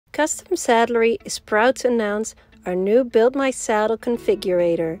Custom Saddlery is proud to announce our new Build My Saddle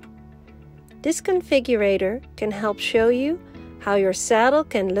configurator. This configurator can help show you how your saddle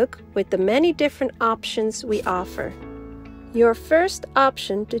can look with the many different options we offer. Your first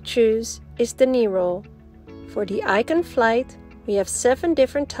option to choose is the knee roll. For the Icon Flight, we have 7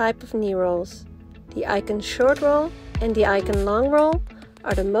 different types of knee rolls. The Icon Short Roll and the Icon Long Roll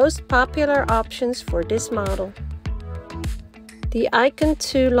are the most popular options for this model. The Icon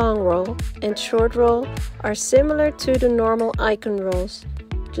 2 Long Roll and Short Roll are similar to the normal Icon rolls,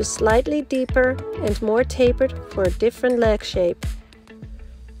 just slightly deeper and more tapered for a different leg shape.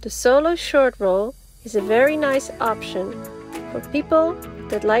 The Solo Short Roll is a very nice option for people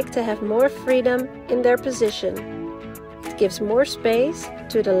that like to have more freedom in their position. It gives more space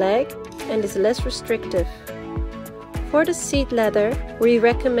to the leg and is less restrictive. For the seat leather, we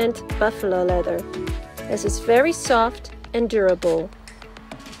recommend buffalo leather, as it's very soft and durable.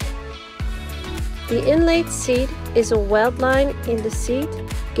 The inlaid seat is a weld line in the seat,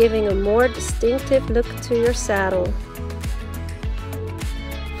 giving a more distinctive look to your saddle.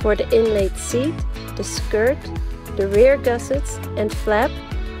 For the inlaid seat, the skirt, the rear gussets and flap,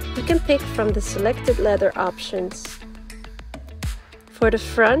 you can pick from the selected leather options. For the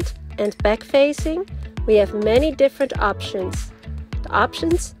front and back facing, we have many different options. The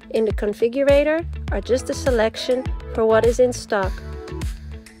options in the configurator are just a selection for what is in stock.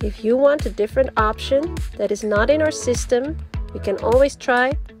 If you want a different option that is not in our system, we can always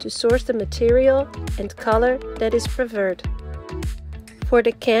try to source the material and color that is preferred. For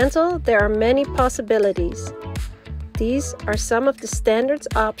the cantle, there are many possibilities. These are some of the standard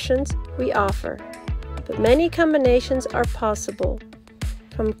options we offer, but many combinations are possible,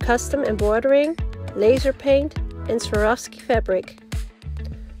 from custom embroidering, laser paint and Swarovski fabric.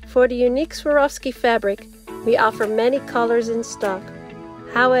 For the unique Swarovski fabric, we offer many colors in stock.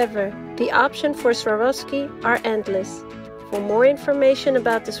 However, the options for Swarovski are endless. For more information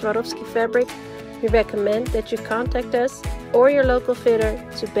about the Swarovski fabric, we recommend that you contact us or your local fitter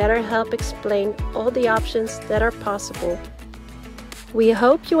to better help explain all the options that are possible. We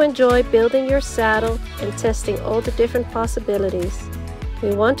hope you enjoy building your saddle and testing all the different possibilities.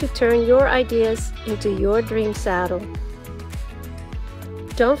 We want to turn your ideas into your dream saddle.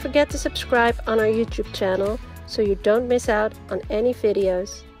 Don't forget to subscribe on our YouTube channel so you don't miss out on any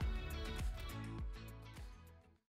videos.